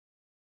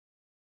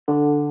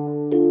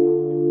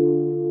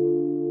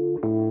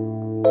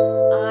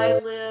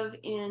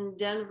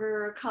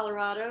Denver,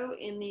 Colorado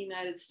in the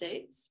United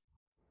States.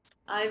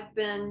 I've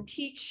been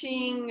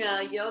teaching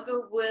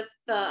yoga with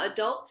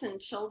adults and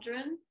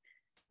children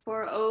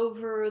for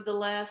over the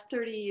last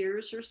 30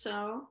 years or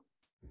so.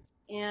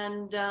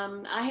 And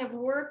I have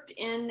worked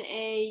in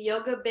a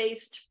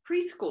yoga-based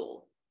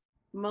preschool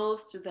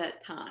most of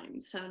that time.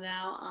 So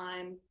now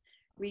I'm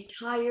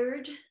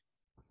retired,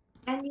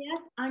 and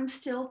yet I'm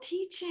still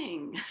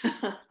teaching.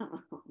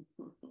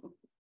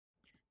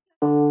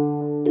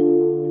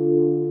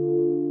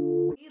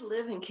 We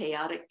live in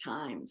chaotic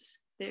times.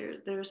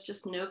 There's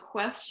just no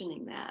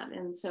questioning that.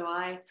 And so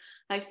I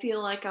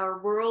feel like our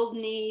world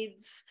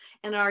needs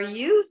and our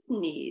youth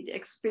need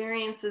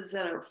experiences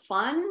that are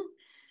fun,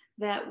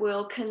 that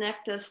will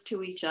connect us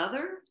to each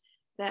other,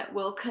 that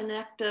will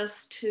connect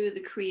us to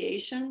the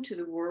creation, to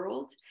the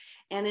world.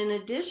 And in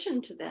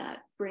addition to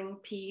that, bring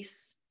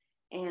peace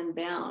and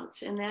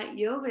balance. And that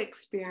yoga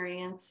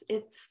experience,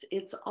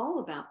 it's all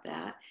about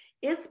that.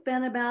 It's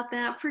been about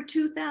that for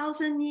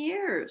 2,000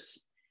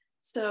 years.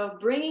 So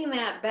bringing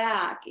that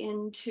back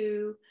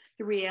into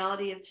the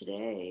reality of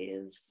today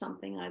is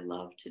something I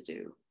love to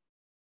do.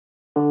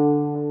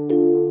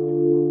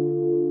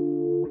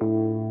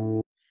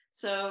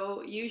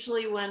 So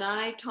usually when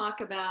I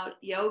talk about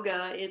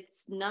yoga,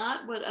 it's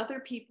not what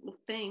other people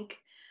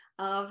think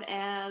of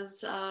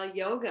as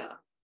yoga.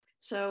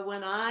 So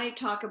when I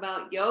talk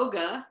about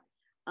yoga,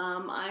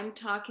 I'm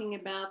talking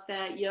about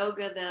that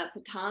yoga that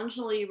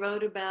Patanjali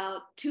wrote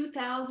about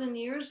 2,000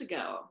 years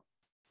ago.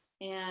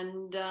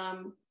 And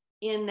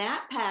in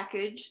that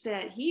package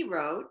that he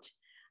wrote,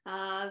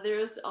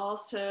 there's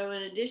also,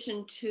 in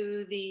addition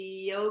to the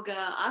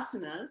yoga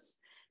asanas,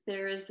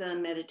 there is the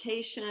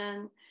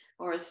meditation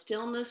or a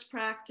stillness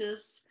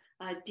practice,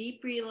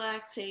 deep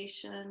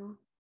relaxation,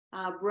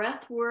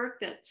 breath work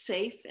that's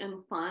safe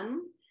and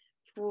fun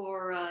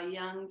for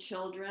young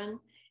children.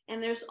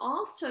 And there's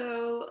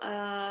also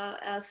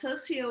a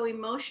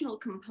socio-emotional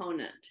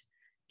component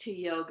to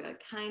yoga,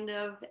 kind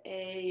of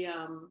a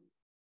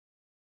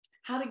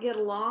how to get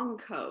along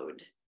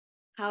code,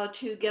 how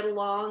to get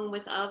along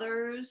with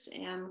others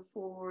and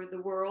for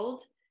the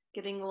world,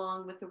 getting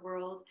along with the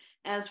world,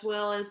 as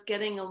well as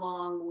getting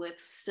along with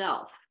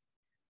self.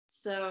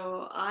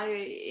 So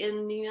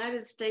in the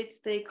United States,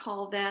 they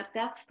call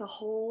that's the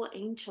whole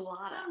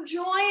enchilada.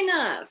 Join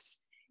us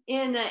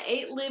in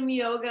 8-limb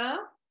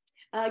yoga,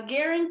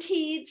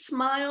 guaranteed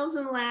smiles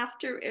and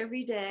laughter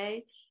every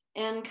day,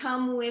 and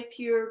come with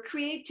your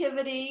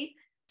creativity,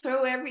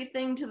 throw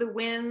everything to the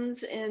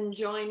winds and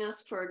join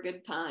us for a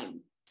good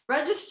time.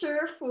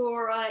 Register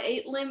for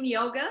 8-limb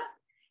yoga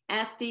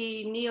at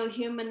the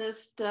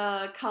Neo-Humanist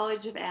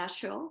College of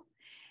Asheville.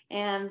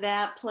 And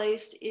that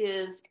place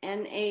is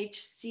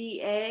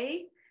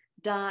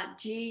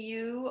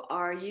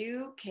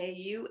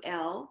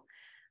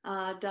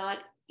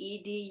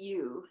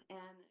nhca.gurukul.edu.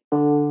 And